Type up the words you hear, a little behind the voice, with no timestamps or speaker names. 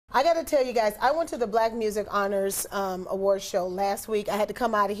I got to tell you guys, I went to the Black Music Honors Award show last week. I had to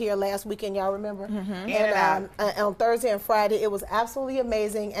come out of here last weekend, y'all remember? And on Thursday and Friday, it was absolutely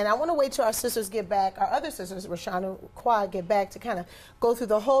amazing. And I want to wait till our sisters get back, our other sisters, Rashawn and Quad, get back to kind of go through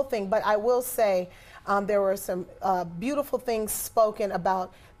the whole thing. But I will say there were some beautiful things spoken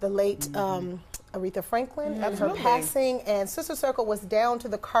about the late Aretha Franklin and her passing. And Sister Circle was down to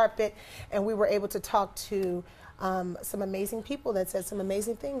the carpet, and we were able to talk to some amazing people that said some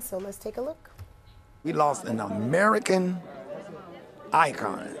amazing things. So let's take a look. We lost an American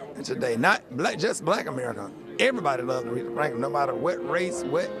icon today, not just Black America. Everybody loved Aretha Franklin, no matter what race,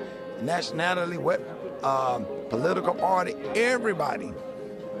 what nationality, what political party. Everybody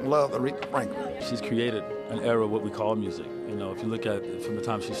loved Aretha Franklin. She's created an era of what we call music. You know, if you look at from the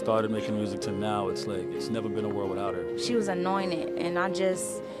time she started making music to now, it's like it's never been a world without her. She was anointed, and I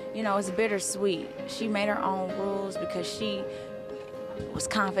just, you know, it's bittersweet. She made her own rules because she was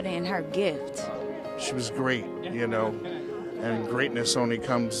confident in her gift. She was great, you know, and greatness only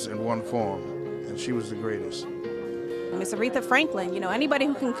comes in one form, and she was the greatest. Miss Aretha Franklin, you know, anybody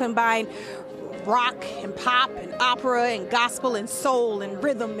who can combine rock and pop and opera and gospel and soul and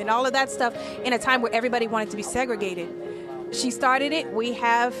rhythm and all of that stuff in a time where everybody wanted to be segregated. She started it. We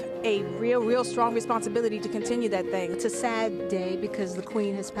have a real strong responsibility to continue that thing. It's a sad day because the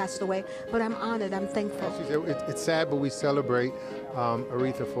Queen has passed away, but I'm honored, I'm thankful. It's sad, but we celebrate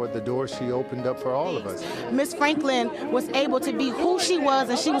Aretha for the door she opened up for all of us. Miss Franklin was able to be who she was,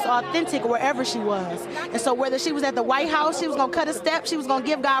 and she was authentic wherever she was. And so whether she was at the White House, she was going to cut a step, she was going to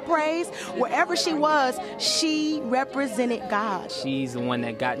give God praise. Wherever she was, she represented God. She's the one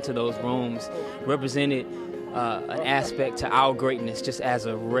that got into those rooms, represented an aspect to our greatness just as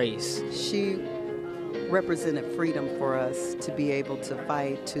a race. She represented freedom for us to be able to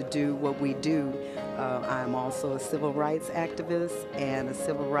fight, to do what we do. I'm also a civil rights activist and a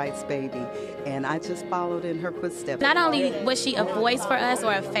civil rights baby, and I just followed in her footsteps. Not only was she a voice for us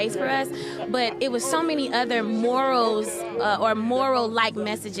or a face for us, but it was so many other morals or moral-like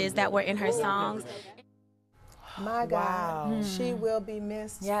messages that were in her songs. My God, she will be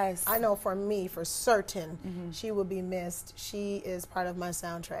missed. Yes. I know for me, for certain, she will be missed. She is part of my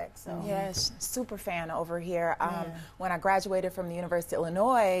soundtrack. So. Yes, super fan over here. When I graduated from the University of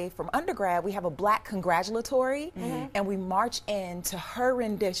Illinois from undergrad, we have a Black congratulatory, and we march into her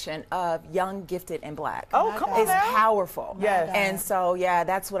rendition of Young, Gifted, and Black. Oh, come on It's now. Powerful. Yes. And so, yeah,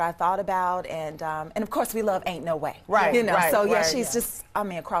 that's what I thought about. And of course, we love Ain't No Way. Right, You know, right, so, yeah, right. she's just, I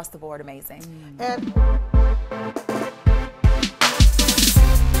mean, across the board amazing. And